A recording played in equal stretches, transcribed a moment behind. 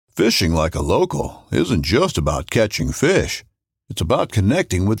Fishing like a local isn't just about catching fish. It's about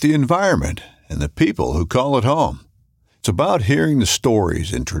connecting with the environment and the people who call it home. It's about hearing the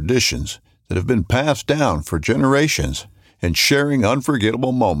stories and traditions that have been passed down for generations and sharing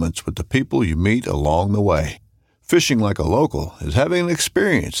unforgettable moments with the people you meet along the way. Fishing like a local is having an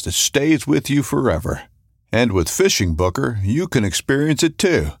experience that stays with you forever. And with Fishing Booker, you can experience it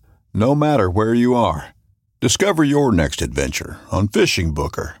too, no matter where you are. Discover your next adventure on Fishing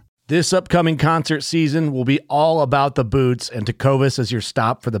Booker. This upcoming concert season will be all about the boots, and Tecovas is your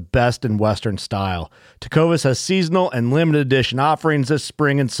stop for the best in Western style. Tecovas has seasonal and limited edition offerings this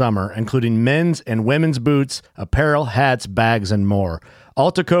spring and summer, including men's and women's boots, apparel, hats, bags, and more.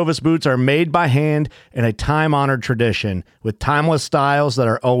 All Tecovas boots are made by hand in a time-honored tradition with timeless styles that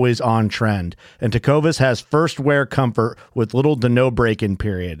are always on trend. And Tecovas has first wear comfort with little to no break-in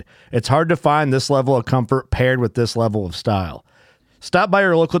period. It's hard to find this level of comfort paired with this level of style. Stop by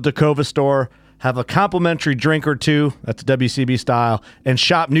your local Tecovas store, have a complimentary drink or two, that's WCB style, and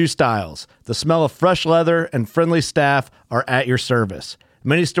shop new styles. The smell of fresh leather and friendly staff are at your service.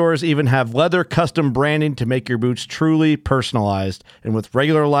 Many stores even have leather custom branding to make your boots truly personalized. And with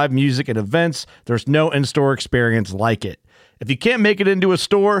regular live music and events, there's no in-store experience like it. If you can't make it into a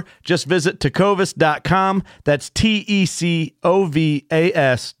store, just visit tecovas.com. That's TECOVAS.com.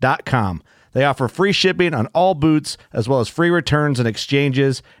 They offer free shipping on all boots, as well as free returns and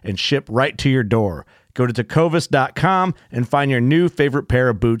exchanges, and ship right to your door. Go to tecovas.com and find your new favorite pair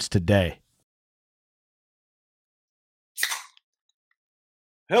of boots today.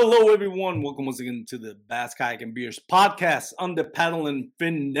 Hello, everyone. Welcome once again to the Bass Kayak and Beers podcast on the Paddle and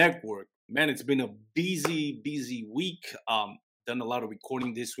Fin Network. Man, it's been a busy week. Done a lot of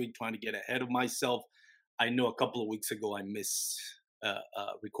recording this week, trying to get ahead of myself. I know a couple of weeks ago I missed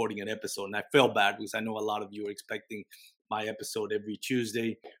recording an episode, and I felt bad because I know a lot of you are expecting my episode every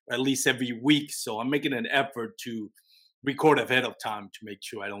Tuesday or at least every week. So I'm making an effort to record ahead of time to make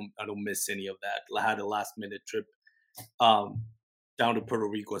sure I don't miss any of that. I had a last minute trip down to Puerto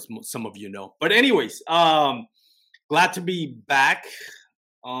Rico, as some of you know. But anyways, glad to be back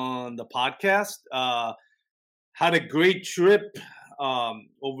on the podcast. Had a great trip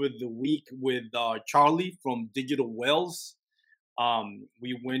over the week with Charlie from Digital Wells.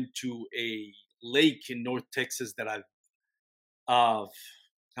 We went to a lake in North Texas that I'm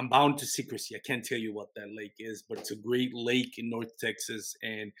bound to secrecy. I can't tell you what that lake is, but it's a great lake in North Texas.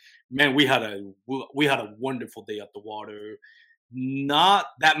 And man, we had a wonderful day at the water. Not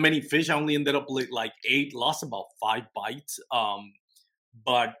that many fish. I only ended up with like 8, lost about 5 bites.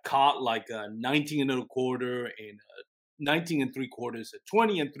 But caught like a 19 and a quarter and 19 and 3/4, a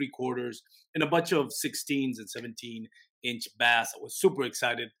 20 and 3/4, and a bunch of 16s and 17-inch bass. I was super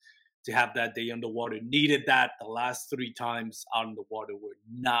excited to have that day on the water. Needed that. The last 3 times out on the water were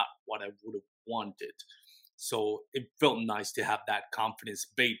not what I would have wanted. So it felt nice to have that confidence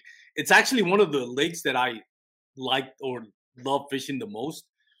bait. It's actually one of the lakes that I like or love fishing the most.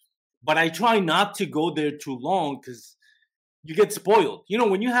 But I try not to go there too long because you get spoiled. You know,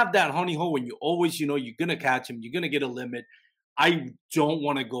 when you have that honey hole, when you always, you're going to catch him, you're going to get a limit. I don't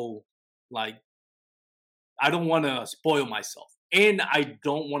want to go, I don't want to spoil myself. And I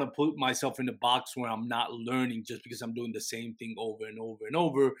don't want to put myself in a box where I'm not learning just because I'm doing the same thing over and over and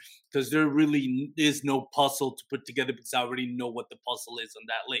over, because there really is no puzzle to put together because I already know what the puzzle is on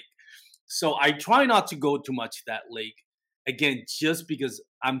that lake. So I try not to go too much to that lake. Again, just because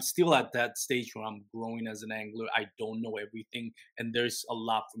I'm still at that stage where I'm growing as an angler. I don't know everything, and there's a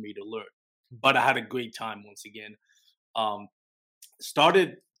lot for me to learn. But I had a great time once again.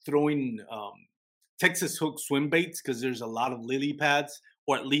 Started throwing Texas hook swim baits because there's a lot of lily pads,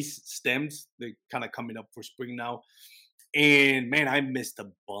 or at least stems. They're kind of coming up for spring now. And man, I missed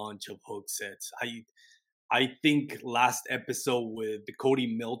a bunch of hook sets. I think last episode with Cody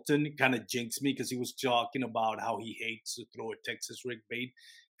Milton kind of jinxed me because he was talking about how he hates to throw a Texas rig bait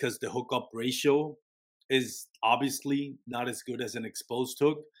because the hookup ratio is obviously not as good as an exposed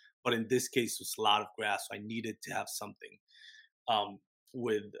hook. But in this case, it was a lot of grass, so I needed to have something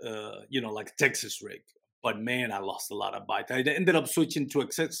with, like a Texas rig. But man, I lost a lot of bites. I ended up switching to a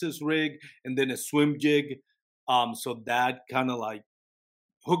Texas rig and then a swim jig. So that kind of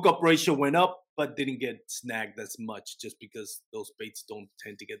hookup ratio went up, but didn't get snagged as much just because those baits don't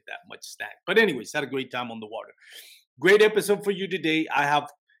tend to get that much snagged. But anyways, had a great time on the water. Great episode for you today. I have,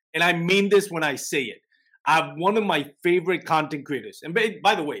 and I mean this when I say it, I have one of my favorite content creators. And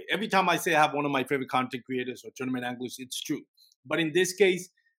by the way, every time I say I have one of my favorite content creators or tournament anglers, it's true. But in this case,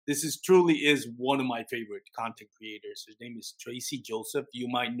 this is truly is one of my favorite content creators. Her name is Tracy Joseph. You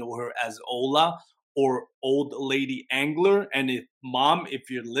might know her as Ola or Old Lady Angler. And if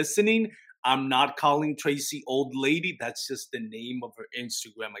you're listening, I'm not calling Tracy Old Lady. That's just the name of her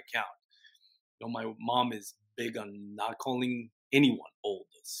Instagram account. My mom is big on not calling anyone old.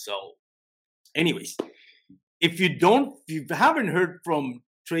 So, anyways, if you haven't heard from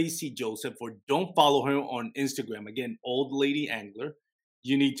Tracy Joseph or don't follow her on Instagram, again, Old Lady Angler,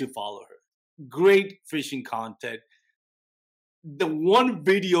 you need to follow her. Great fishing content. The one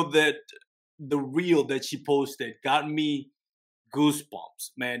video the reel that she posted got me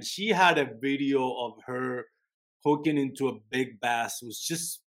goosebumps, man. She had a video of her hooking into a big bass. It was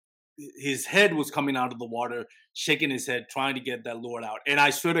just, his head was coming out of the water, shaking his head, trying to get that lure out. And I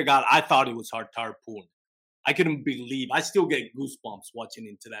swear to God, I thought it was her harpoon. I couldn't believe. I still get goosebumps watching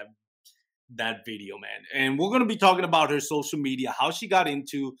into that video, man. And we're going to be talking about her social media, how she got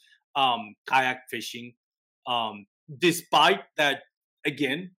into kayak fishing, despite that,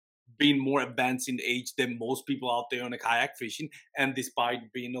 again, being more advanced in age than most people out there on the kayak fishing, and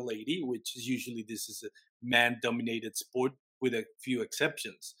despite being a lady, which is usually this is a man-dominated sport with a few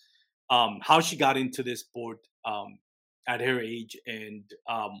exceptions. How she got into this sport at her age, and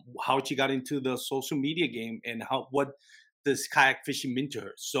how she got into the social media game, and what this kayak fishing meant to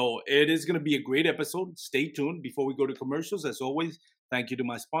her. So it is going to be a great episode. Stay tuned. Before we go to commercials, as always, thank you to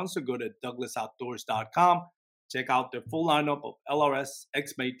my sponsor. Go to douglasoutdoors.com. Check out their full lineup of LRS,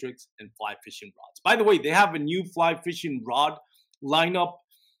 X-Matrix, and fly fishing rods. By the way, they have a new fly fishing rod lineup.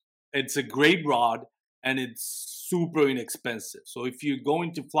 It's a great rod, and it's super inexpensive. So if you're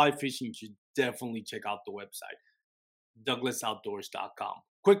going to fly fishing, you should definitely check out the website, douglasoutdoors.com.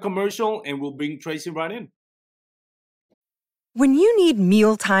 Quick commercial, and we'll bring Tracy right in. When you need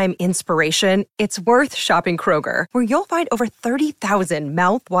mealtime inspiration, it's worth shopping Kroger, where you'll find over 30,000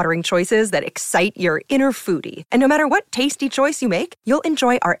 mouth-watering choices that excite your inner foodie. And no matter what tasty choice you make, you'll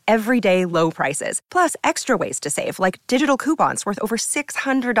enjoy our everyday low prices, plus extra ways to save, like digital coupons worth over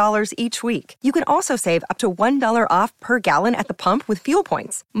 $600 each week. You can also save up to $1 off per gallon at the pump with fuel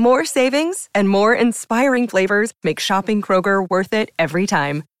points. More savings and more inspiring flavors make shopping Kroger worth it every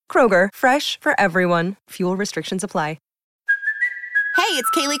time. Kroger, fresh for everyone. Fuel restrictions apply. Hey,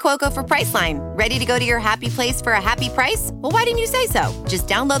 it's Kaylee Cuoco for Priceline. Ready to go to your happy place for a happy price? Well, why didn't you say so? Just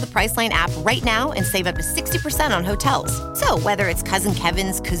download the Priceline app right now and save up to 60% on hotels. So whether it's Cousin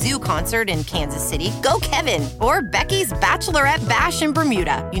Kevin's Kazoo Concert in Kansas City, go Kevin, or Becky's Bachelorette Bash in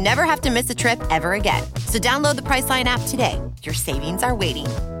Bermuda, you never have to miss a trip ever again. So download the Priceline app today. Your savings are waiting.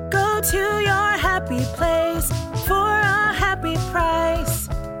 Go to your happy place for a happy price.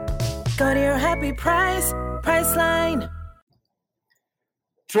 Go to your happy price, Priceline.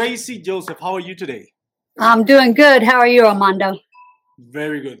 Tracy Joseph, how are you today? I'm doing good. How are you, Armando?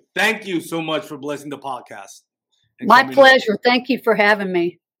 Very good. Thank you so much for blessing the podcast. My pleasure. Thank you for having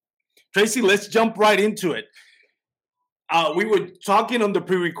me. Tracy, let's jump right into it. We were talking on the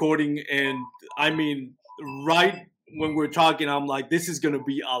pre-recording, and I mean, right when we're talking, I'm like, this is going to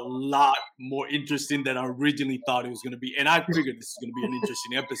be a lot more interesting than I originally thought it was going to be. And I figured this is going to be an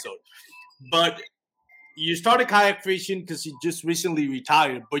interesting episode. But you started kayak fishing because you just recently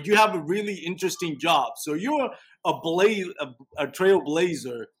retired, but you have a really interesting job. So you're a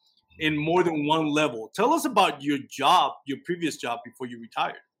trailblazer in more than one level. Tell us about your job, your previous job before you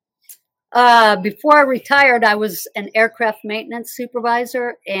retired. Before I retired, I was an aircraft maintenance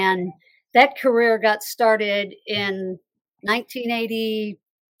supervisor, and that career got started in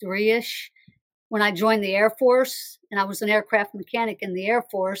 1983-ish when I joined the Air Force, and I was an aircraft mechanic in the Air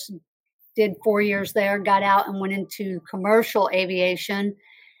Force. Did 4 years there, got out and went into commercial aviation,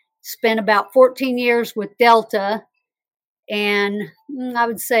 spent about 14 years with Delta, and I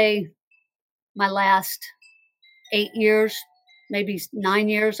would say my last 8 years, maybe 9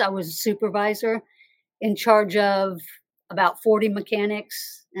 years, I was a supervisor in charge of about 40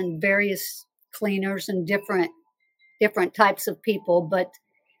 mechanics and various cleaners and different types of people, but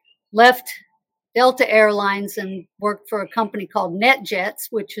left Delta Airlines and worked for a company called NetJets,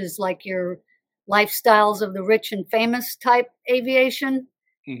 which is like your lifestyles of the rich and famous type aviation.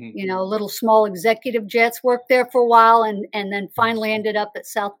 Mm-hmm. Little small executive jets. Worked there for a while and then finally ended up at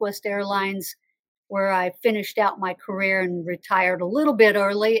Southwest Airlines, where I finished out my career and retired a little bit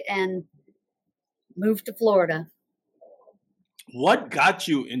early and moved to Florida. What got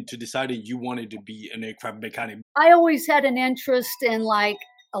you into deciding you wanted to be an aircraft mechanic? I always had an interest in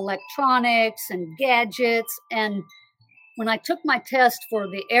electronics and gadgets. And when I took my test for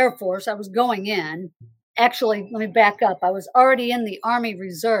the Air Force, I was going in. Actually, let me back up. I was already in the Army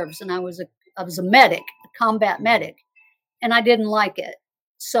Reserves, and I was a medic, a combat medic, and I didn't like it.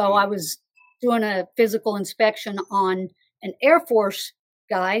 So I was doing a physical inspection on an Air Force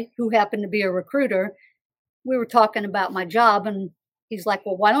guy who happened to be a recruiter. We were talking about my job, and he's like,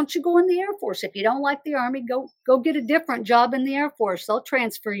 well, why don't you go in the Air Force? If you don't like the Army, go get a different job in the Air Force. They'll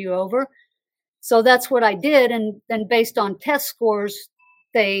transfer you over. So that's what I did. And then based on test scores,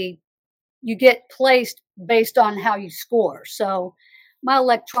 you get placed based on how you score. So my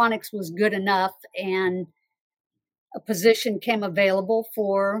electronics was good enough, and a position came available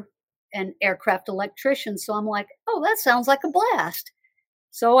for an aircraft electrician. So I'm like, oh, that sounds like a blast.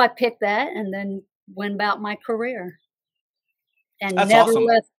 So I picked that and then went about my career. And That's never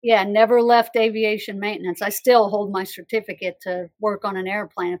awesome. never left aviation maintenance. I still hold my certificate to work on an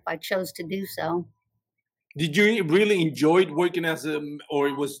airplane if I chose to do so. Did you really enjoy working or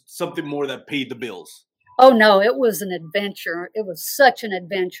it was something more that paid the bills? Oh no, it was an adventure. It was such an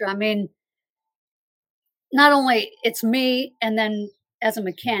adventure. I mean, not only it's me, and then as a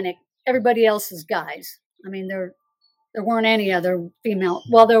mechanic, everybody else is guys. I mean, there weren't any other female.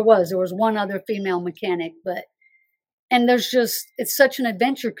 Well, there was one other female mechanic, and it's such an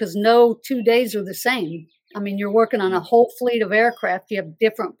adventure because no 2 days are the same. I mean, you're working on a whole fleet of aircraft. You have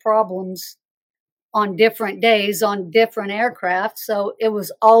different problems on different days on different aircraft. So it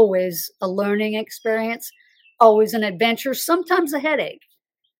was always a learning experience, always an adventure, sometimes a headache.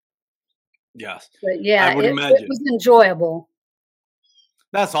 Yes. But yeah, I would it imagine. was enjoyable.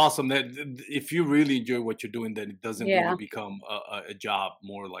 That's awesome. That if you really enjoy what you're doing, then it doesn't Yeah. really become a job,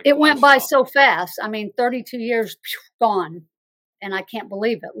 more like It a went by lifestyle. so fast. I mean, 32 years gone. And I can't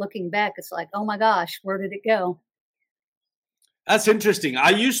believe it. Looking back, it's like, oh my gosh, where did it go? That's interesting.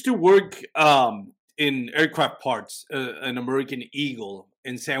 I used to work in aircraft parts, an American Eagle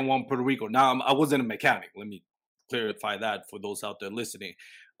in San Juan, Puerto Rico. Now, I wasn't a mechanic. Let me clarify that for those out there listening.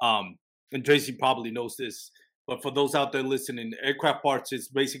 And Tracy probably knows this, but for those out there listening, aircraft parts is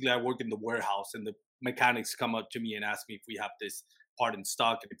basically I work in the warehouse, and the mechanics come up to me and ask me if we have this part in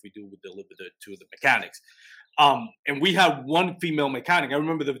stock, and if we do, we deliver it to the mechanics. And we had one female mechanic. I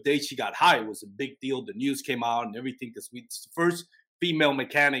remember the day she got hired, it was a big deal. The news came out and everything because it's the first female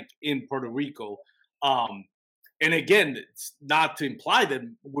mechanic in Puerto Rico. And again, it's not to imply that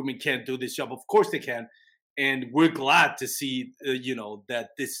women can't do this job. Of course they can. And we're glad to see, that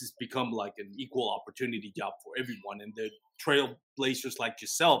this has become like an equal opportunity job for everyone. And the trailblazers like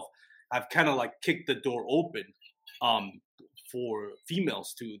yourself have kind of like kicked the door open for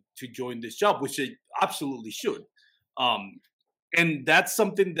females to join this job, which they absolutely should. And that's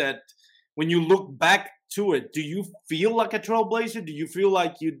something that when you look back to it, do you feel like a trailblazer? Do you feel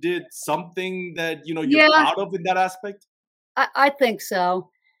like you did something that, you're Yeah. proud of in that aspect? I think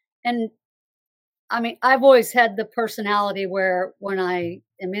so. And I mean, I've always had the personality where when I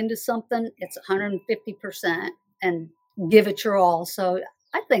am into something, it's 150% and give it your all. So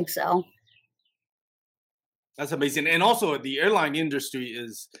I think so. That's amazing. And also the airline industry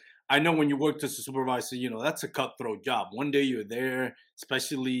is, I know when you work as a supervisor, that's a cutthroat job. One day you're there,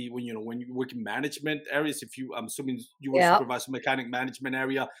 especially when you work in management areas. I'm assuming you were Yeah. supervisor mechanic management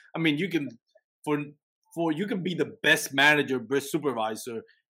area. I mean, you can, you can be the best manager, best supervisor,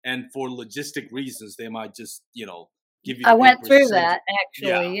 and for logistic reasons, they might just, give you. I the went papers through and say, that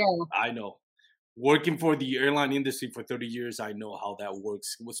actually. Yeah. I know. Working for the airline industry for 30 years, I know how that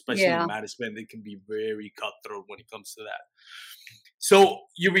works, especially Yeah. in management. It can be very cutthroat when it comes to that. So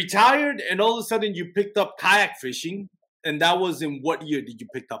you retired and all of a sudden you picked up kayak fishing. And that was in what year did you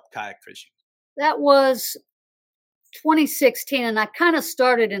pick up kayak fishing? That was 2016. And I kind of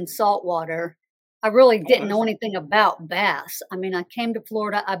started in saltwater. I really didn't know anything about bass. I mean, I came to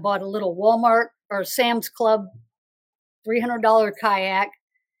Florida. I bought a little Walmart or Sam's Club $300 kayak.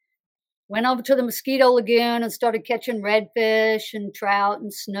 Went over to the Mosquito Lagoon and started catching redfish and trout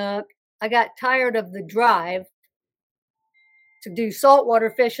and snook. I got tired of the drive to do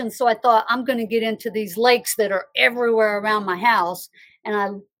saltwater fishing, so I thought I'm going to get into these lakes that are everywhere around my house. And I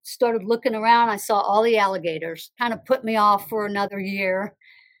started looking around. I saw all the alligators. Kind of put me off for another year.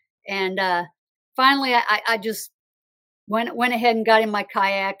 And finally, I just went ahead and got in my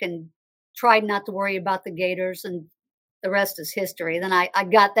kayak and tried not to worry about the gators, and the rest is history. Then I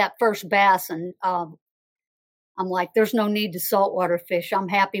got that first bass, and I'm like, there's no need to saltwater fish. I'm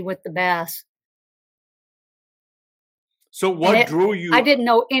happy with the bass. So what drew you? I didn't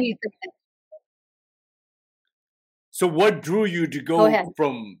know anything. So what drew you to Go go ahead.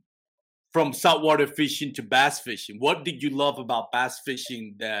 from saltwater fishing to bass fishing? What did you love about bass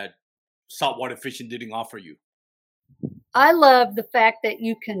fishing that saltwater fishing didn't offer you? I love the fact that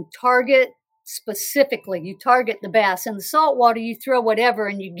you can target specifically. You target the bass. In the saltwater, you throw whatever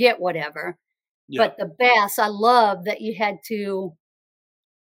and you get whatever. Yeah. But the bass, I love that you had to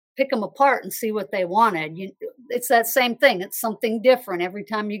pick them apart and see what they wanted. It's that same thing. It's something different. Every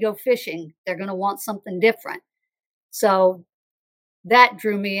time you go fishing, they're going to want something different. So that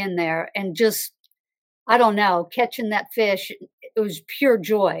drew me in there, and just, I don't know, catching that fish, it was pure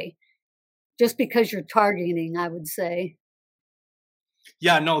joy just because you're targeting, I would say.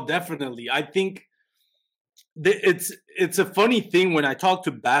 Yeah, no, definitely. I think it's a funny thing when I talk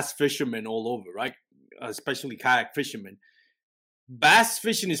to bass fishermen all over, right? Especially kayak fishermen. Bass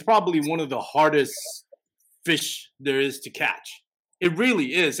fishing is probably one of the hardest fish there is to catch. It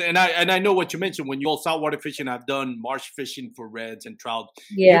really is. And I know what you mentioned when you all saltwater fishing. I've done marsh fishing for reds and trout.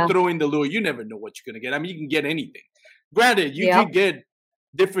 Yeah. You throw in the lure, you never know what you're going to get. I mean, you can get anything. Granted, you Yep. can get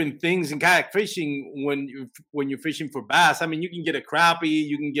different things in kayak fishing when you're fishing for bass. I mean, you can get a crappie,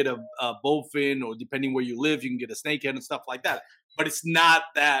 you can get a bowfin, or depending where you live, you can get a snakehead and stuff like that. But it's not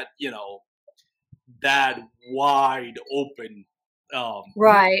that, that wide open.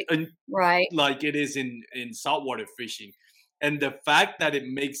 Right. And Right. like it is in saltwater fishing. And the fact that it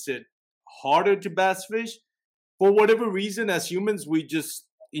makes it harder to bass fish, for whatever reason, as humans, we just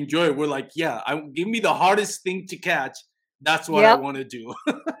enjoy it. We're like, yeah, give me the hardest thing to catch. That's what I Yep. want to do.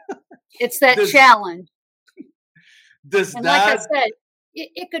 It's that Does- challenge. Does And like I that said,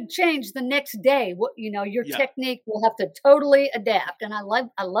 it could change the next day. Your Yeah. technique will have to totally adapt. And I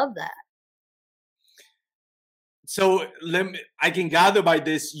love that. so I can gather by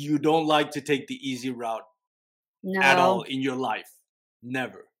this you don't like to take the easy route at all No, in your life.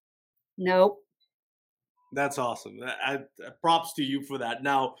 Never. nope. That's awesome. Props to you for that.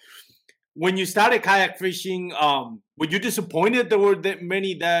 Now, when you started kayak fishing, were you disappointed there were that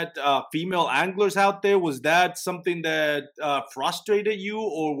many female anglers out there? Was that something that frustrated you,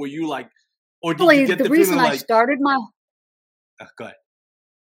 or were you like, or did you Really, get the the reason feeling I like? started Go ahead.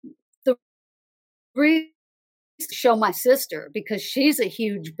 reason to show my sister, because she's a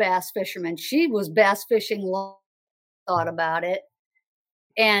huge bass fisherman. She was bass fishing long, thought about it.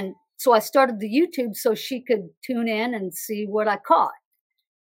 And so I started the YouTube so she could tune in and see what I caught.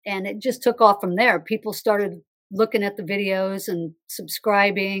 And it just took off from there. People started looking at the videos and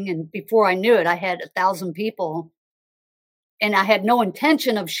subscribing. And before I knew it, I had 1,000 people. And I had no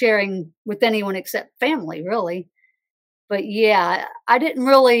intention of sharing with anyone except family, really. But yeah, I didn't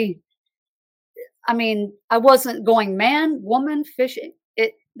really, I wasn't going man, woman, fishing.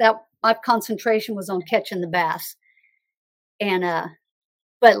 My concentration was on catching the bass. And,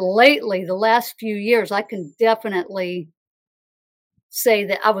 but lately, the last few years, I can definitely say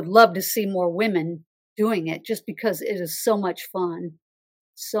that I would love to see more women doing it, just because it is so much fun.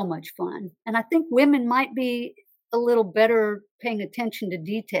 So much fun. And I think women might be a little better paying attention to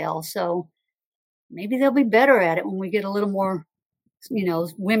detail. So maybe they'll be better at it when we get a little more,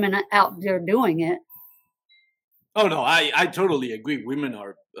 women out there doing it. Oh no, I totally agree. Women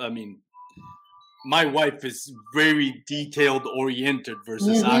are. My wife is very detailed oriented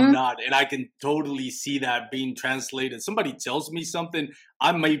versus I'm not, and I can totally see that being translated. Somebody tells me something,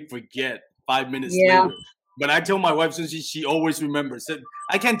 I may forget 5 minutes later, but I tell my wife, since she always remembers.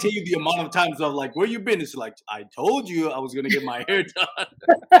 I can't tell you the amount of times I'm like, "Where you been?" It's like, I told you I was gonna get my hair done.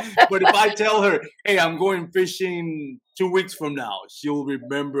 But if I tell her, "Hey, I'm going fishing 2 weeks from now," she'll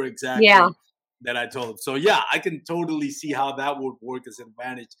remember exactly that I told her. So yeah, I can totally see how that would work as an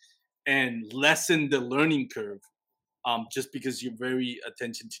advantage and lessen the learning curve, just because you're very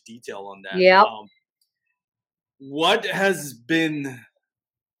attention to detail on that. Yep. What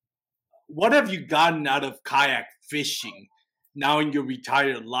have you gotten out of kayak fishing now in your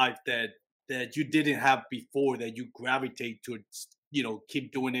retired life that you didn't have before, that you gravitate towards,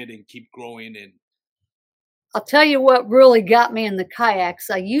 keep doing it and keep growing? And I'll tell you what really got me in the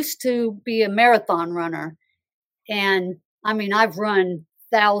kayaks. I used to be a marathon runner, and I've run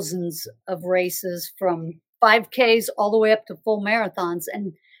thousands of races from 5Ks all the way up to full marathons.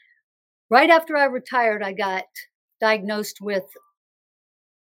 And right after I retired, I got diagnosed with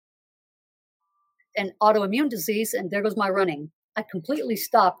an autoimmune disease, and there goes my running. I completely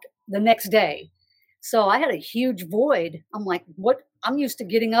stopped the next day. So I had a huge void. I'm like, what? I'm used to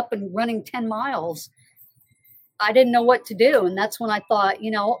getting up and running 10 miles. I didn't know what to do. And that's when I thought,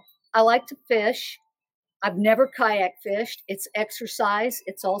 I like to fish. I've never kayak fished. It's exercise.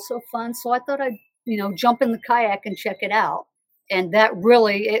 It's also fun. So I thought I'd, jump in the kayak and check it out. And that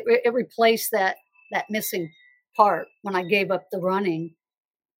really, it replaced that missing part when I gave up the running.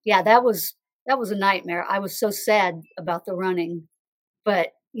 Yeah, that was a nightmare. I was so sad about the running. But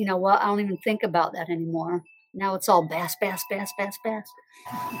you know what? I don't even think about that anymore. Now it's all bass, bass, bass, bass, bass.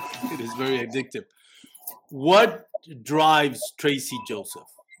 It is very addictive. What drives Tracy Joseph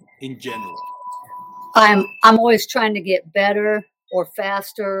in general? I'm always trying to get better. or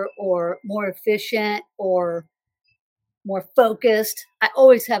faster or more efficient or more focused. I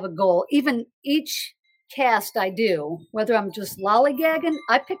always have a goal. Even each cast I do, whether I'm just lollygagging,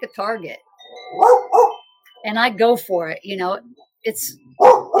 I pick a target and I go for it. You know, it's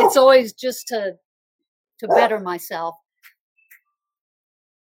always just to better myself.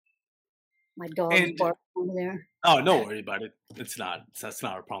 My dog's barking over there. Oh, don't worry about it. That's not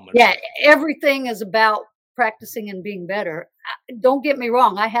a problem. Yeah, everything is about practicing and being better. Don't get me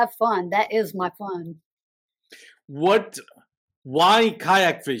wrong. I have fun. That is my fun. Why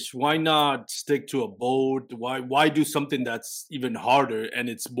kayak fish? Why not stick to a boat? Why do something that's even harder and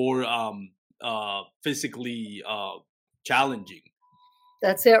it's more physically challenging?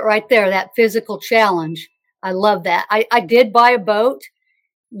 That's it right there. That physical challenge. I love that. I did buy a boat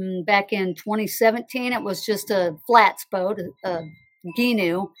back in 2017. It was just a flats boat, a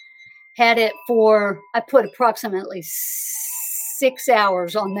Ginu. Had it I put approximately 6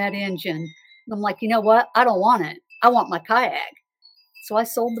 hours on that engine. And I'm like, you know what? I don't want it. I want my kayak. So I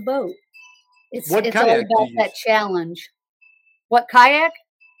sold the boat. It's all about that challenge. What kayak?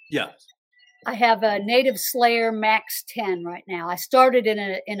 Yeah. I have a Native Slayer Max 10 right now. I started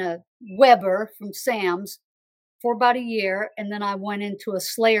in a Weber from Sam's for about a year, and then I went into a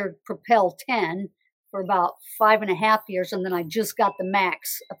Slayer Propel 10 for about 5.5 years, and then I just got the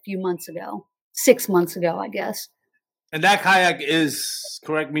Max a few months ago, 6 months ago, I guess. And that kayak is,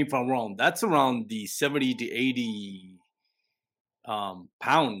 correct me if I'm wrong, that's around the 70 to 80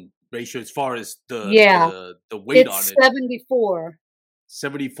 pound ratio as far as the weight on it. 74.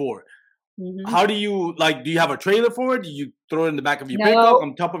 74. Mm-hmm. How do you do you have a trailer for it? Do you throw it in the back of your pickup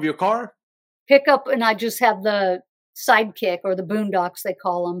on top of your car? Pickup, and I just have the Sidekick or the Boondocks, they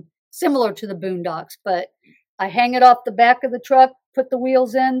call them, similar to the Boondocks, but I hang it off the back of the truck, put the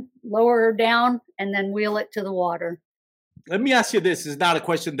wheels in, lower her down, and then wheel it to the water. Let me ask you this. It's not a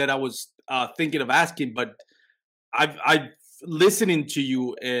question that I was thinking of asking, but I've listening to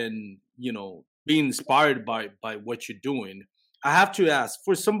you and, being inspired by what you're doing. I have to ask,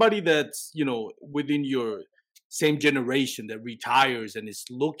 for somebody that's, within your same generation that retires and is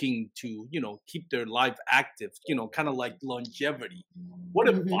looking to, keep their life active, kind of like longevity, what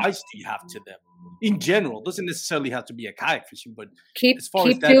advice do you have to them in general? Doesn't necessarily have to be a kayak fishing, but keep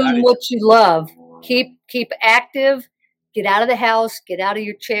doing what you love. Keep active. Get out of the house, get out of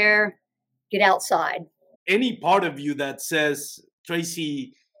your chair, get outside. Any part of you that says,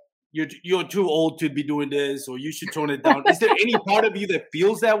 Tracy, you're too old to be doing this, or you should tone it down. Is there any part of you that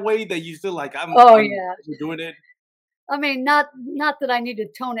feels that way, that you feel like I'm doing it? I mean, not that I need to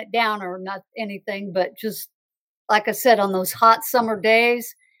tone it down or not anything, but just like I said, on those hot summer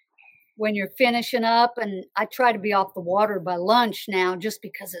days when you're finishing up, and I try to be off the water by lunch now just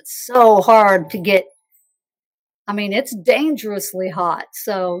because it's so hard to get. I mean, it's dangerously hot.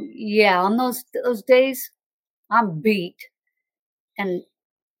 So yeah, on those days, I'm beat. And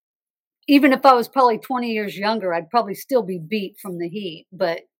even if I was probably 20 years younger, I'd probably still be beat from the heat.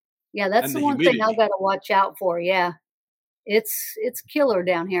 But yeah, that's the one thing I've got to watch out for. Yeah, it's killer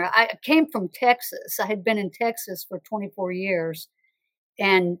down here. I came from Texas. I had been in Texas for 24 years,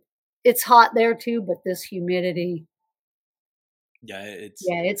 and it's hot there too. But this humidity,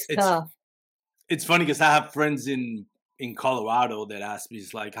 it's tough. It's funny because I have friends in Colorado that ask me,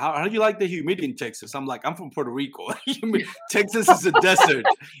 it's like, how do you like the humidity in Texas? I'm like, I'm from Puerto Rico. Texas is a desert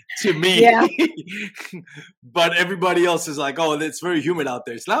to me. Yeah. But everybody else is like, oh, it's very humid out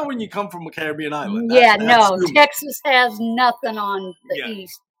there. It's not when you come from a Caribbean island. Texas has nothing on the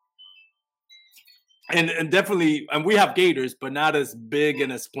east. And definitely, and we have gators, but not as big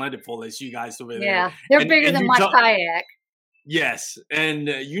and as plentiful as you guys over there. Yeah, they're bigger than my kayak. Yes, and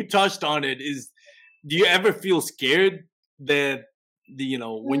you touched on it. Do you ever feel scared that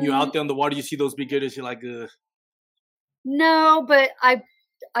when you're out there on the water, you see those big gators, you're like, ugh? No, but I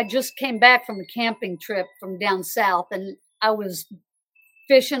just came back from a camping trip from down south, and I was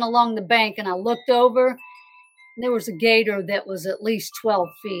fishing along the bank, and I looked over, and there was a gator that was at least 12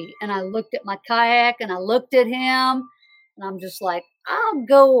 feet, and I looked at my kayak, and I looked at him, and I'm just like, I'll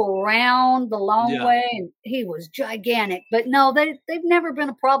go around the long way, and he was gigantic. But no, they've never been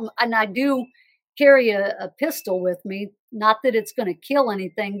a problem, and I do carry a pistol with me. Not that it's going to kill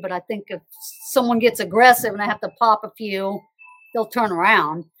anything, but I think if someone gets aggressive and I have to pop a few, they'll turn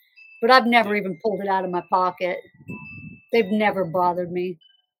around. But I've never even pulled it out of my pocket. They've never bothered me.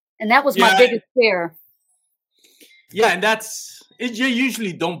 And that was my biggest fear. Yeah, and it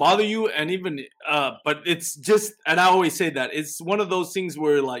usually don't bother you. And even, but it's just, and I always say that, it's one of those things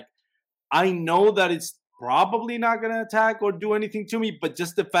where, like, I know that it's probably not going to attack or do anything to me, but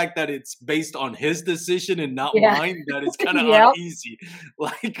just the fact that it's based on his decision and not Yeah. mine, that is kind of Yep. uneasy.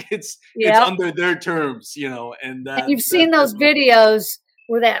 Like it's Yep. under their terms, you know, and that And you've seen those videos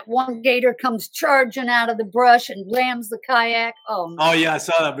where that one gator comes charging out of the brush and lambs the kayak. Oh, Oh yeah, I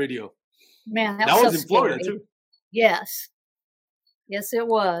saw that video. man, That was was so in Florida scary. too. Yes. Yes, it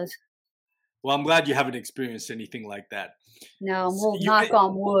was. Well, I'm glad you haven't experienced anything like that. No, we'll You knock men-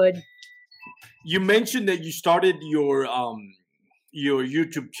 on wood. You mentioned that you started your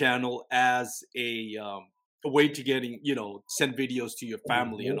YouTube channel as a way to getting, you know, send videos to your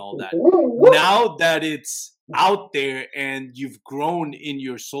family and all that. Now that it's out there and you've grown in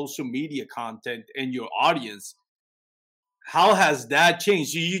your social media content and your audience, how has that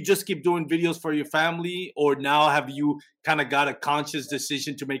changed? Do you just keep doing videos for your family, or now have you kind of got a conscious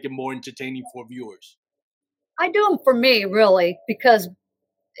decision to make it more entertaining for viewers? I do them for me, really, because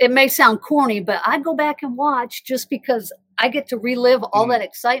it may sound corny, but I go back and watch just because I get to relive all that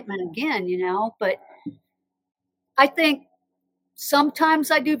excitement again, you know. But I think sometimes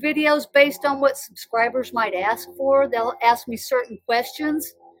I do videos based on what subscribers might ask for. They'll ask me certain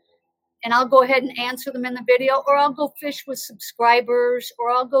questions, and I'll go ahead and answer them in the video, or I'll go fish with subscribers,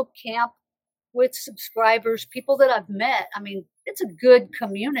 or I'll go camp with subscribers, people that I've met. I mean, it's a good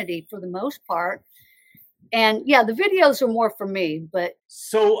community for the most part. And yeah, the videos are more for me, but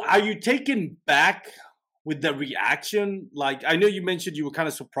So are you taken back with the reaction? Like, I know you mentioned you were kind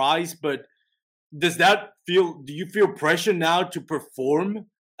of surprised, but do you feel pressure now to perform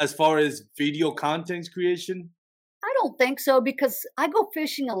as far as video content creation? I don't think so, because I go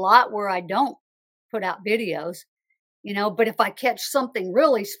fishing a lot where I don't put out videos, you know, but if I catch something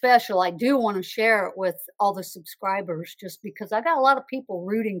really special, I do want to share it with all the subscribers, just because I got a lot of people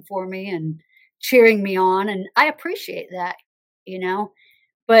rooting for me and cheering me on, and I appreciate that, you know.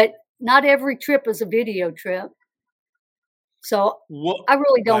 But not every trip is a video trip. So What I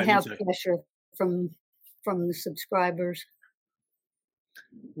really Go don't ahead, I'm have sorry. pressure from the subscribers.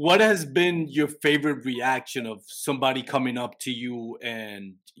 What has been your favorite reaction of somebody coming up to you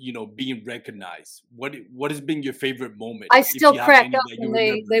and, you know, being recognized? What has been your favorite moment? I if still you have crack any up that you when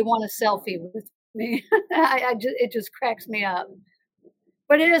remember? they want a selfie with me. It just cracks me up.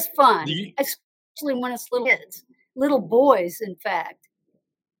 But it is fun, Do you, especially when it's little kids, little boys, in fact.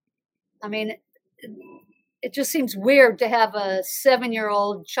 I mean, it just seems weird to have a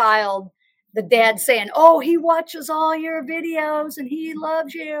 7-year-old child, the dad saying, "Oh, he watches all your videos and he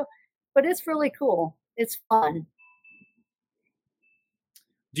loves you." But it's really cool. It's fun.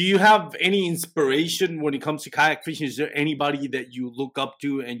 do you have any inspiration when it comes to kayak fishing? Is there anybody that you look up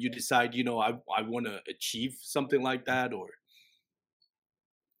to and you decide, you know, I want to achieve something like that? Or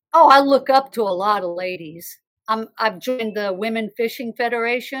Oh, I look up to a lot of ladies. I've joined the Women Fishing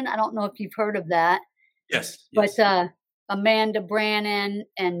Federation. I don't know if you've heard of that. yes, But yes. Amanda Brannon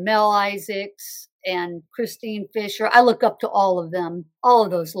and Mel Isaacs and Christine Fisher, I look up to all of them, all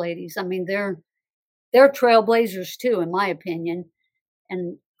of those ladies. I mean, they're trailblazers too, in my opinion,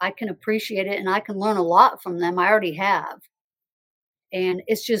 and I can appreciate it, and I can learn a lot from them. I already have, and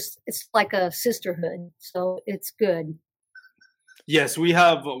it's like a sisterhood, so it's good. Yes, we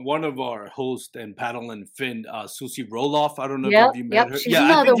have one of our hosts and paddle and fin, Susie Roloff. I don't know Yep, if you met yep, her. she's Yeah, I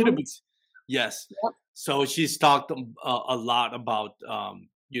another think you one. know. Yes. Yep. So she's talked a lot about,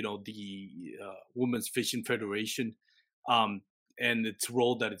 you know, the Women's Fishing Federation, and its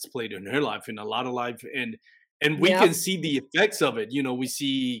role that it's played in her life, in a lot of life, and we Yep. can see the effects of it. You know, we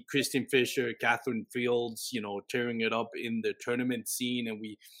see Kristen Fisher, Catherine Fields, you know, tearing it up in the tournament scene, and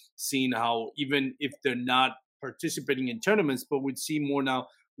we seen how even if they're not participating in tournaments, but we'd see more now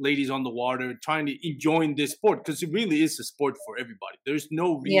ladies on the water trying to enjoy this sport, because it really is a sport for everybody. There's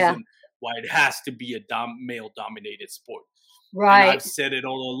no Yeah, reason why it has to be a male dominated sport. And right. I've said it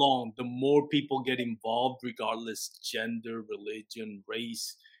all along, the more people get involved, regardless gender, religion,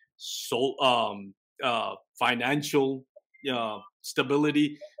 race, so financial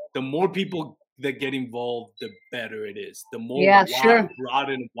stability, the more people that get involved, the better it is. The more Yeah, sure. broad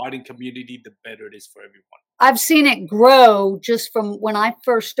and widen community, the better it is for everyone. I've seen it grow just from when I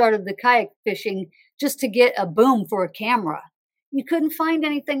first started the kayak fishing, just to get a boom for a camera. You couldn't find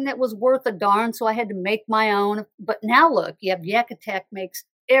anything that was worth a darn, so I had to make my own. But now look, you have Yakutech makes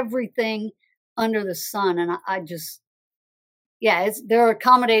everything under the sun, and I just, yeah, they're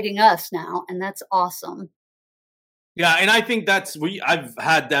accommodating us now, and that's awesome. Yeah, and I think I've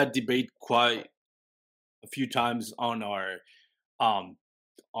had that debate quite a few times on our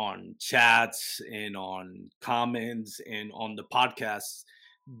on chats and on comments and on the podcasts.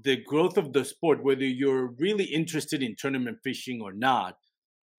 The growth of the sport, whether you're really interested in tournament fishing or not,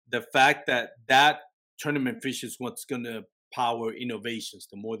 the fact that tournament fishing is what's going to power innovations.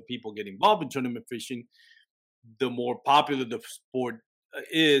 The more the people get involved in tournament fishing, the more popular the sport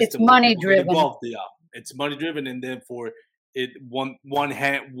is. It's the more money people get driven. involved. Yeah, it's money driven, and therefore it one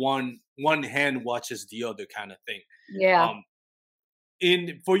hand watches the other kind of thing. Yeah.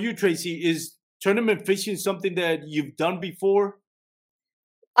 For you, Tracy, is tournament fishing something that you've done before?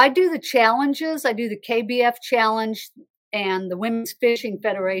 I do the challenges. I do the KBF challenge, and the Women's Fishing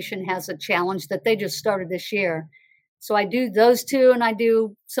Federation has a challenge that they just started this year. So I do those two, and I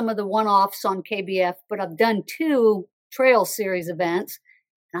do some of the one-offs on KBF, but I've done 2 trail series events.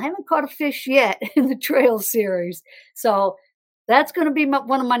 I haven't caught a fish yet in the trail series. So that's going to be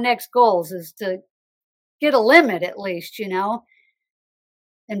one of my next goals, is to get a limit at least, you know.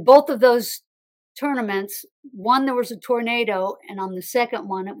 And both of those tournaments, one there was a tornado, and on the second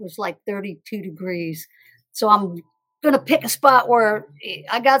one it was like 32 degrees. So I'm going to pick a spot where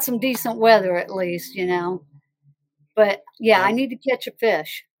I got some decent weather at least, you know. But yeah, I need to catch a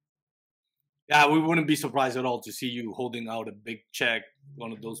fish. Yeah, we wouldn't be surprised at all to see you holding out a big check,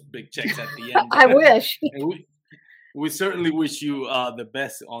 one of those big checks at the end. I wish. we certainly wish you the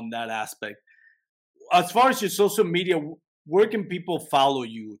best on that aspect. As far as your social media, where can people follow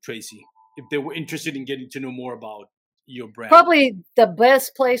you, Tracy, if they were interested in getting to know more about your brand? Probably the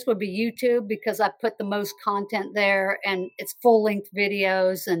best place would be YouTube, because I put the most content there, and it's full-length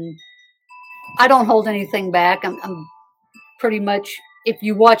videos, and I don't hold anything back. I'm pretty much, if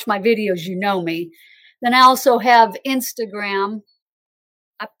you watch my videos, you know me. Then I also have Instagram.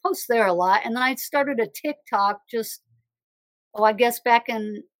 I post there a lot. And then I started a TikTok I guess back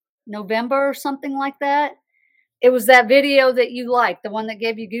in November or something like that. It was that video that you liked, the one that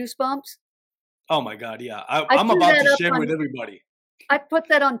gave you goosebumps. Oh my God, yeah. I'm about to share with everybody. I put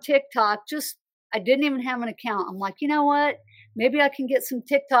that on TikTok. I didn't even have an account. I'm like, you know what? Maybe I can get some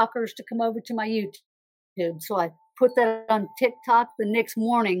TikTokers to come over to my YouTube. So I put that on TikTok. The next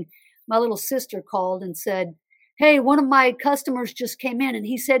morning, my little sister called and said, hey, one of my customers just came in and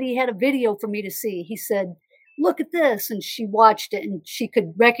he said he had a video for me to see. He said, look at this. And she watched it and she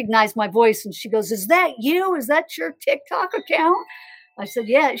could recognize my voice. And she goes, is that you? Is that your TikTok account? I said,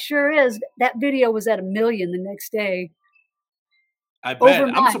 yeah, it sure is. That video was at 1 million the next day. I bet.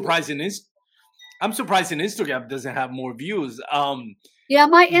 Overnight. I'm surprised Instagram doesn't have more views. Yeah,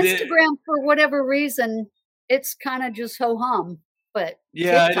 my Instagram, for whatever reason, it's kind of just ho-hum. But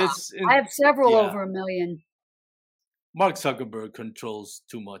yeah, TikTok, I have several over 1 million. Mark Zuckerberg controls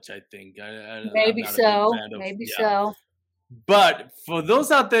too much, I think. Maybe so. So. But for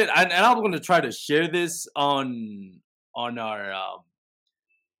those out there, and I'm going to try to share this on our.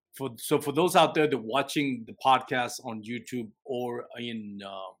 For those out there that are watching the podcast on YouTube or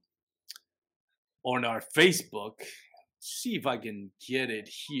on our Facebook, see if I can get it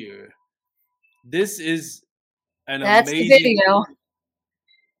here. This is That's amazing the video.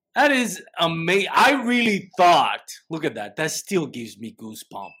 That is amazing. I really thought, look at that. That still gives me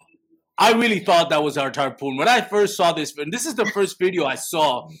goosebumps. I really thought that was our harpoon. When I first saw this, and this is the first video I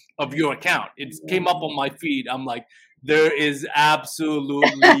saw of your account. It came up on my feed. I'm like, there is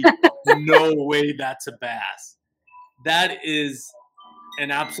absolutely no way that's a bass. That is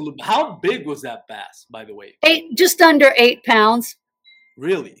an absolute. How big was that bass, by the way? Just under 8 pounds.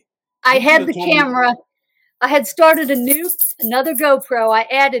 Really? I had the camera. I had started another GoPro. I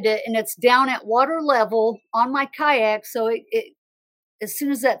added it, and it's down at water level on my kayak. So it as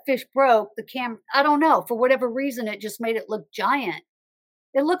soon as that fish broke, the camera, I don't know, for whatever reason, it just made it look giant.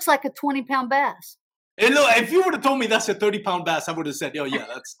 It looks like a 20-pound bass. And look, if you would have told me that's a 30-pound bass, I would have said, oh, yeah,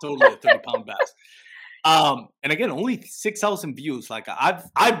 that's totally a 30-pound bass. And again, only 6,000 views. Like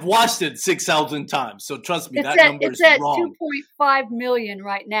I've watched it 6,000 times. So trust me, number is wrong. It's at 2.5 million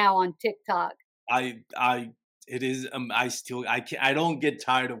right now on TikTok. It is. I don't get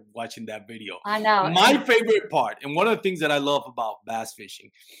tired of watching that video. I know. My favorite part, and one of the things that I love about bass fishing,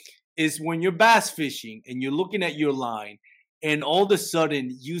 is when you're bass fishing and you're looking at your line, and all of a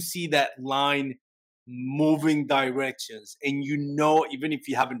sudden you see that line moving directions, and you know, even if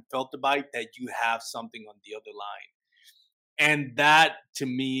you haven't felt the bite, that you have something on the other line, and that to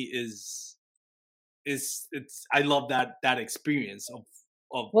me is I love that experience of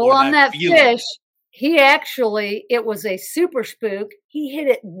well, on that fish. It was a super spook. He hit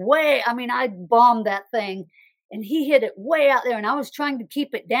it I bombed that thing and he hit it way out there and I was trying to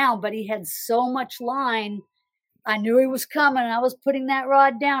keep it down, but he had so much line. I knew he was coming and I was putting that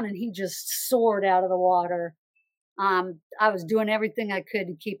rod down and he just soared out of the water. I was doing everything I could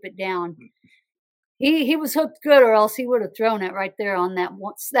to keep it down. He was hooked good or else he would have thrown it right there on that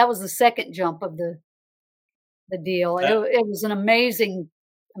one. That was the second jump of the deal. It was an amazing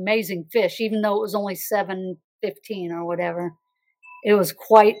amazing fish, even though it was only 7:15 or whatever. It was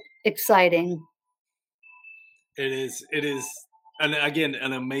quite exciting. It is, and again,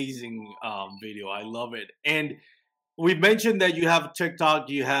 an amazing video. I love it. And we mentioned that you have TikTok,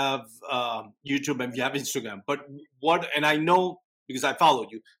 you have YouTube, and you have Instagram. But what? And I know because I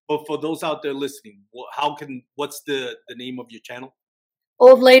followed you. But for those out there listening, what's the name of your channel?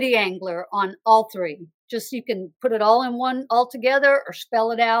 Old Lady Angler on all three. Just you can put it all in one all together or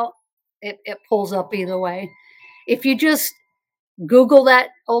spell it out. It pulls up either way. If you just Google that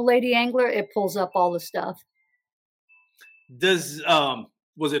Old Lady Angler, it pulls up all the stuff.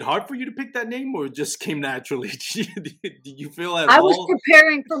 Was it hard for you to pick that name, or it just came naturally? Did you feel at all? I was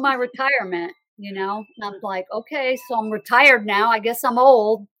preparing for my retirement, you know. And I'm like, okay, so I'm retired now. I guess I'm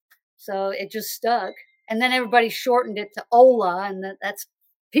old. So it just stuck. And then everybody shortened it to Ola, and that's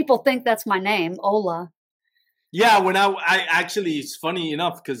people think that's my name, Ola. Yeah, when I actually, it's funny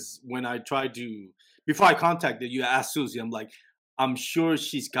enough because when I tried to, before I contacted you, I asked Susie. I'm like, I'm sure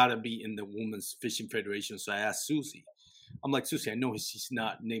she's got to be in the Women's Fishing Federation. So I asked Susie. I'm like, Susie, I know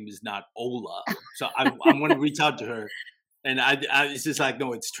name is not Ola. So I'm going to reach out to her. And it's just like,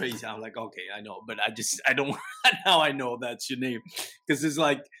 no, it's Tracy. I'm like, okay, I know. But I don't, now I know that's your name. Because it's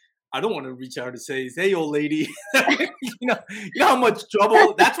like, I don't want to reach out and say, hey, old lady. you know how much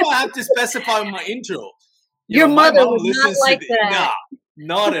trouble. That's why I have to specify in my intro. Your mother would not like that. Nah,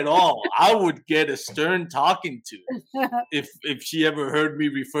 not at all. I would get a stern talking to if she ever heard me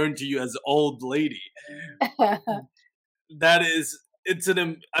referring to you as old lady. It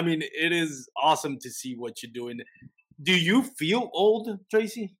is awesome to see what you're doing. Do you feel old,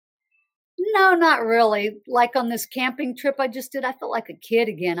 Tracy? No, not really. Like on this camping trip I just did, I felt like a kid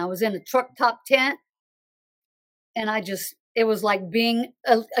again. I was in a truck top tent, and it was like being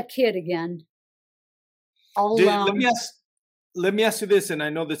a kid again. All alone. Let me ask you this, and I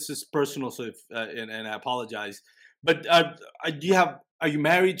know this is personal, so and I apologize. But are you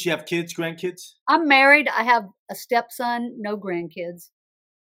married? Do you have kids, grandkids? I'm married. I have a stepson, no grandkids.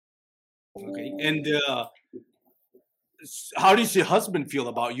 Okay. And how does your husband feel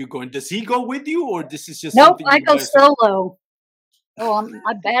about you going? Does he go with you, or this is just nope? I go solo. Oh,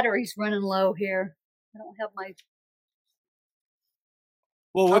 my battery's running low here. I don't have my.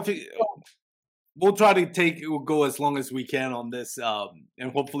 Well, we'll try to go as long as we can on this,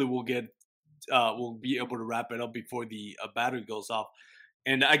 and hopefully we'll be able to wrap it up before the battery goes off.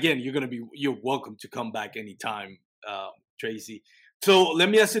 And again, you're welcome to come back anytime, Tracy. So let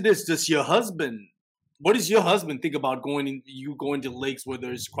me ask you this: what does your husband think about going to lakes where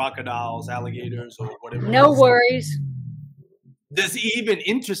there's crocodiles, alligators, or whatever? No worries. Does he even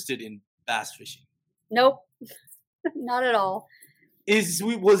interested in bass fishing? Nope, not at all.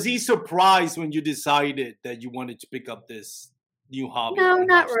 Was he surprised when you decided that you wanted to pick up this new hobby? No,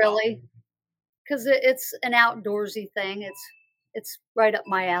 not really, because it's an outdoorsy thing. It's right up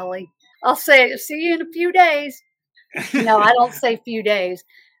my alley. I'll say, see you in a few days. No, I don't say few days,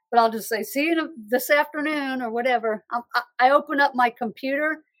 but I'll just say, see you this afternoon or whatever. I open up my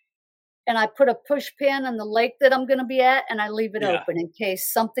computer and I put a push pin on the lake that I'm going to be at, and I leave it open in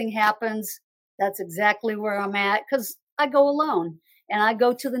case something happens. That's exactly where I'm at, because I go alone. And I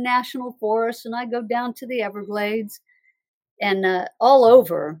go to the National Forest, and I go down to the Everglades, and all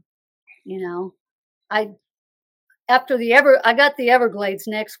over, you know. I got the Everglades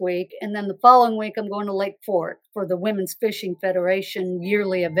next week, and then the following week I'm going to Lake Fork for the Women's Fishing Federation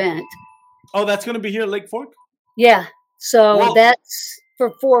yearly event. Oh, that's going to be here at Lake Fork? Yeah. So that's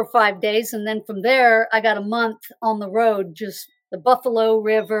for 4 or 5 days, and then from there I got a month on the road, just the Buffalo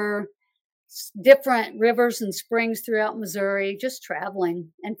River, different rivers and springs throughout Missouri, just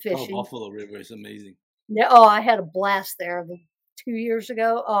traveling and fishing. Oh, Buffalo River is amazing. Yeah. Oh, I had a blast there 2 years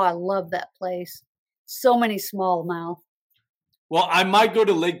ago. Oh, I love that place. So many smallmouth. Well, I might go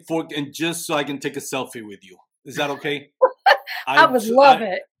to Lake Fork and just so I can take a selfie with you. Is that okay? I would love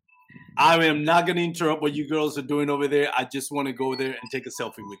it. I am not going to interrupt what you girls are doing over there. I just want to go there and take a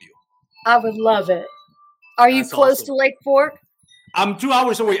selfie with you. I would love it. Are you close to Lake Fork? I'm 2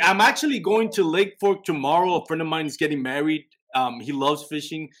 hours away. I'm actually going to Lake Fork tomorrow. A friend of mine is getting married. He loves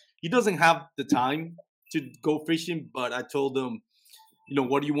fishing. He doesn't have the time to go fishing, but I told him,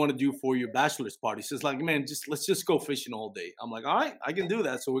 what do you want to do for your bachelor's party? So it's like, man, let's just go fishing all day. I'm like, all right, I can do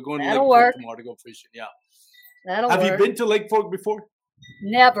that. So we're going to Lake Fork tomorrow to go fishing. Yeah. Have you been to Lake Fork before?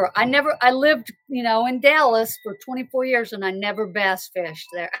 Never. I lived, in Dallas for 24 years, and I never bass fished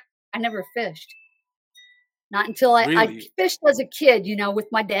there. I never fished. Not until I fished as a kid, with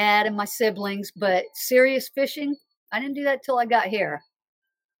my dad and my siblings, but serious fishing, I didn't do that till I got here.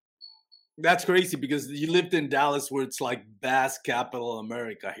 That's crazy because you lived in Dallas where it's like bass capital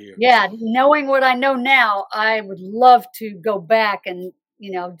America here. Yeah, knowing what I know now, I would love to go back and,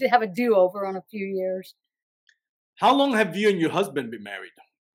 to have a do-over on a few years. How long have you and your husband been married?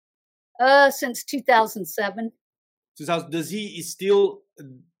 Since 2007. Does he still,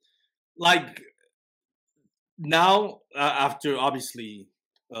 like, now, after obviously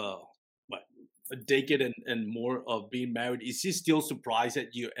a decade and more of being married, is he still surprised at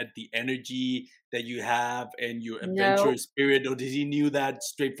the energy that you have and your adventurous spirit, or did he knew that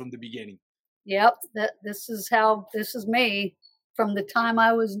straight from the beginning? Yep, this is me from the time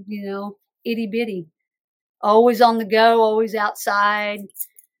I was, itty bitty, always on the go, always outside,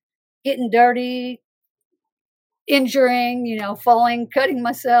 getting dirty, injuring, falling, cutting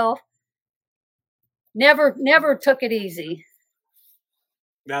myself. Never took it easy.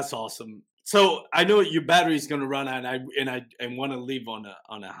 That's awesome. So I know your battery is going to run out, and I want to leave on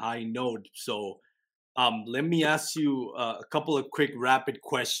a high note. So let me ask you a couple of quick rapid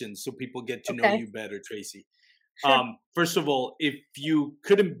questions so people get to know you better, Tracy. Sure. First of all, if you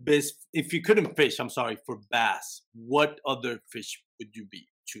couldn't fish, for bass, what other fish would you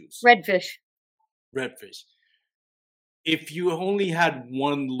choose? Redfish. Redfish. If you only had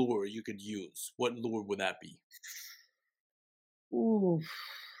one lure you could use, what lure would that be? Ooh.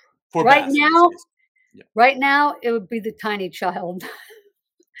 For right bass, now, right now it would be the Tiny Child.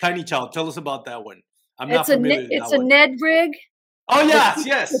 Tiny Child. Tell us about that one. I'm not familiar with that one. It's a Ned rig. Oh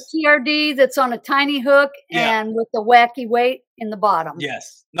yes. The TRD that's on a tiny hook and with the wacky weight in the bottom.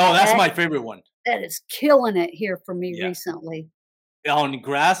 Yes. No, that's my favorite one. That is killing it here for me recently. On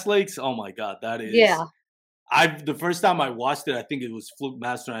Grass Lakes, oh my God, that is. Yeah. The first time I watched it, I think it was Fluke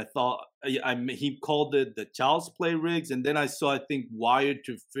Master, and I thought he called it the Child's Play rigs, and then I saw, I think, Wired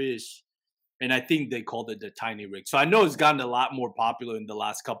to Fish, and I think they called it the Tiny Rig. So I know it's gotten a lot more popular in the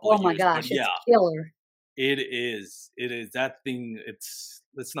last couple of years. Oh my gosh, it's killer. It is. That thing,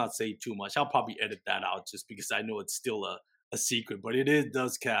 let's not say too much. I'll probably edit that out just because I know it's still a secret, but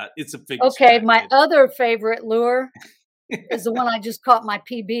it's a fix. Okay, my other favorite lure is the one I just caught my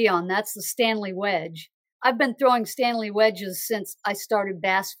PB on. That's the Stanley Wedge. I've been throwing Stanley wedges since I started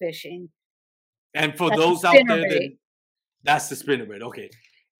bass fishing. And for those out there, that's the spinnerbait. Okay.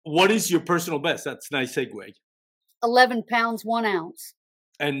 What is your personal best? That's a nice segue. 11 pounds, 1 ounce.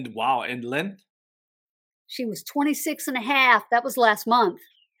 And wow. And length? She was 26 and a half. That was last month.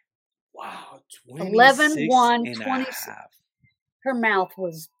 Wow. 11, 1, 26. Her mouth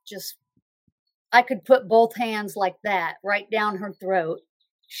was just, I could put both hands like that right down her throat.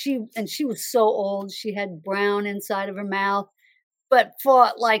 She was so old. She had brown inside of her mouth, but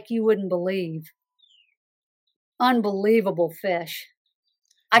fought like you wouldn't believe. Unbelievable fish.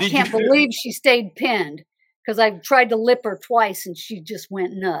 I can't believe she stayed pinned because I tried to lip her twice and she just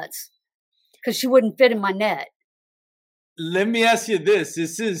went nuts because she wouldn't fit in my net. Let me ask you this.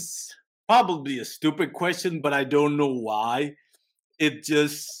 This is probably a stupid question, but I don't know why. It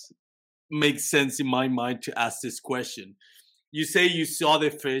just makes sense in my mind to ask this question. You say you saw the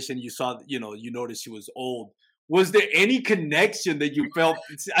fish and you noticed she was old. Was there any connection that you felt?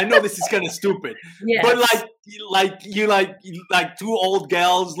 I know this is kind of stupid, yes. But like two old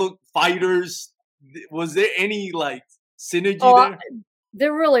gals, fighters. Was there any synergy there?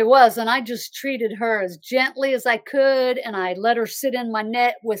 There really was, and I just treated her as gently as I could, and I let her sit in my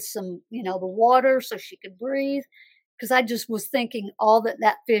net with some, the water so she could breathe. Because I just was thinking all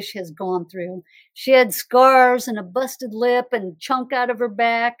that fish has gone through. She had scars and a busted lip and chunk out of her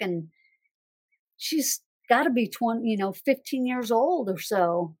back. And she's got to be 15 years old or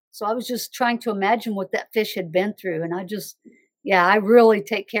so. So I was just trying to imagine what that fish had been through. And I really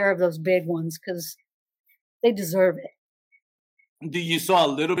take care of those big ones because they deserve it. Do you saw a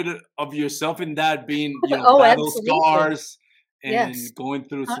little bit of yourself in that being, battle absolutely. Scars and going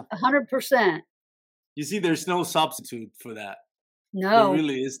through 100%. You see, there's no substitute for that. No, there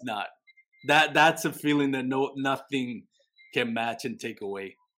really is not. That's a feeling that nothing can match and take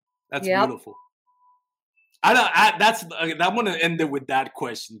away. That's beautiful. I want to end it with that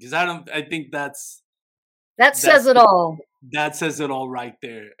question because I think that says it all. That says it all right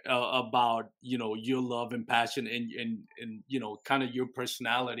there about your love and passion and kind of your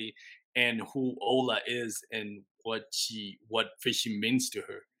personality and who Ola is and what fishing means to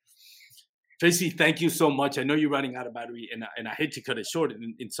her. Tracy, thank you so much. I know you're running out of battery, and I hate to cut it short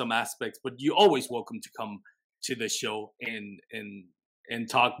in some aspects, but you're always welcome to come to the show and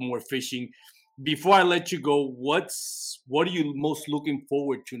talk more fishing. Before I let you go, what are you most looking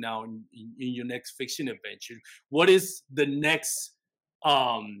forward to now in your next fishing adventure? What is the next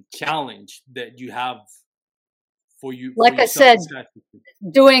challenge that you have for you. Like for I said, yourself?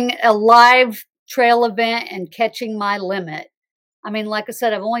 doing a live trail event and catching my limit. I mean, like I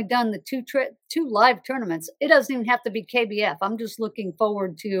said, I've only done the two live tournaments. It doesn't even have to be KBF. I'm just looking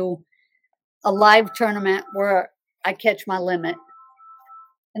forward to a live tournament where I catch my limit.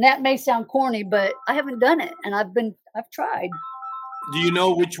 And that may sound corny, but I haven't done it, and I've tried. Do you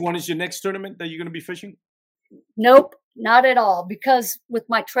know which one is your next tournament that you're going to be fishing? Nope, not at all. Because with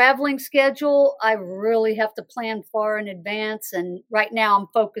my traveling schedule, I really have to plan far in advance. And right now I'm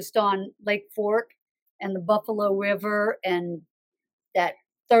focused on Lake Fork and the Buffalo River and that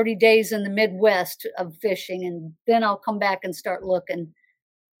 30 days in the Midwest of fishing. And then I'll come back and start looking.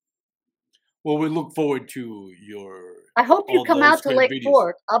 Well, we look forward to your. I hope you come out to Lake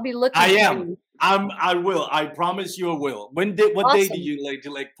Fork. I'll be looking. I am. I will. I promise you I will. What day do you like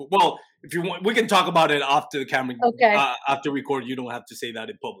to Lake Fork? Well, if you want, we can talk about it after the camera. Okay. After record, you don't have to say that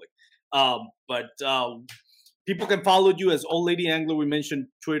in public. But people can follow you as Old Lady Angler. We mentioned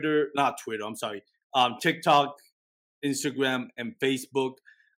not Twitter. I'm sorry. TikTok, Instagram, and Facebook.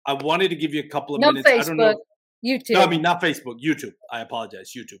 I wanted to give you a couple of minutes. Facebook, I don't know. YouTube. No, I mean not Facebook. YouTube. I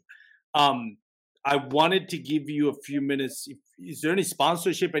apologize. YouTube. I wanted to give you a few minutes. Is there any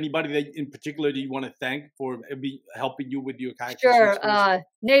sponsorship, anybody that in particular that you want to thank for helping you with your kayak? Sure.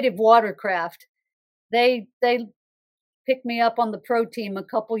 Native Watercraft. They picked me up on the pro team a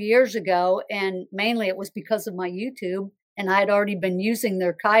couple years ago, and mainly it was because of my YouTube. And I had already been using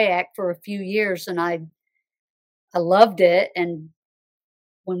their kayak for a few years, and I loved it. And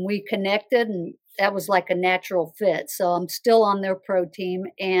when we connected, and that was like a natural fit. So I'm still on their pro team.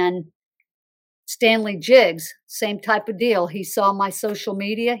 And Stanley Jigs, same type of deal. He saw my social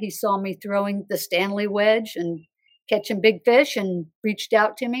media. He saw me throwing the Stanley wedge and catching big fish and reached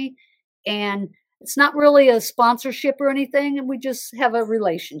out to me. And it's not really a sponsorship or anything. And we just have a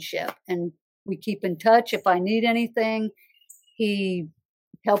relationship and we keep in touch. If I need anything, he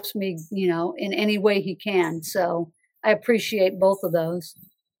helps me, in any way he can. So I appreciate both of those.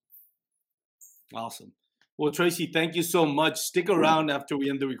 Awesome. Well, Tracy, thank you so much. Stick around after we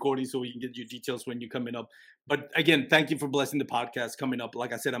end the recording so we can get your details when you're coming up. But again, thank you for blessing the podcast coming up.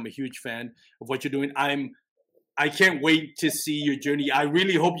 Like I said, I'm a huge fan of what you're doing. I can't wait to see your journey. I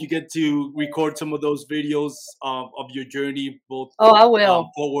really hope you get to record some of those videos of your journey, both. Oh, I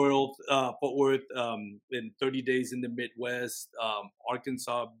will. Fort Worth, in 30 days in the Midwest,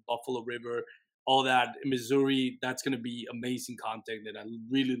 Arkansas, Buffalo River, all that in Missouri. That's going to be amazing content, and I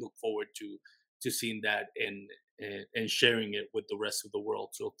really look forward to seeing that and sharing it with the rest of the world.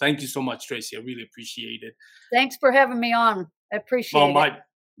 So thank you so much, Tracy. I really appreciate it. Thanks for having me on. I appreciate it.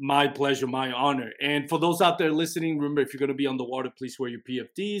 My pleasure, my honor. And for those out there listening, remember, if you're going to be on the water, please wear your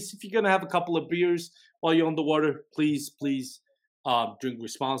PFDs. If you're going to have a couple of beers while you're on the water, please drink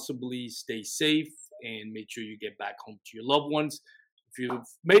responsibly, stay safe, and make sure you get back home to your loved ones. If you've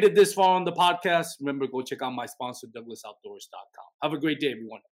made it this far on the podcast, remember, go check out my sponsor, DouglasOutdoors.com. Have a great day,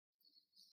 everyone.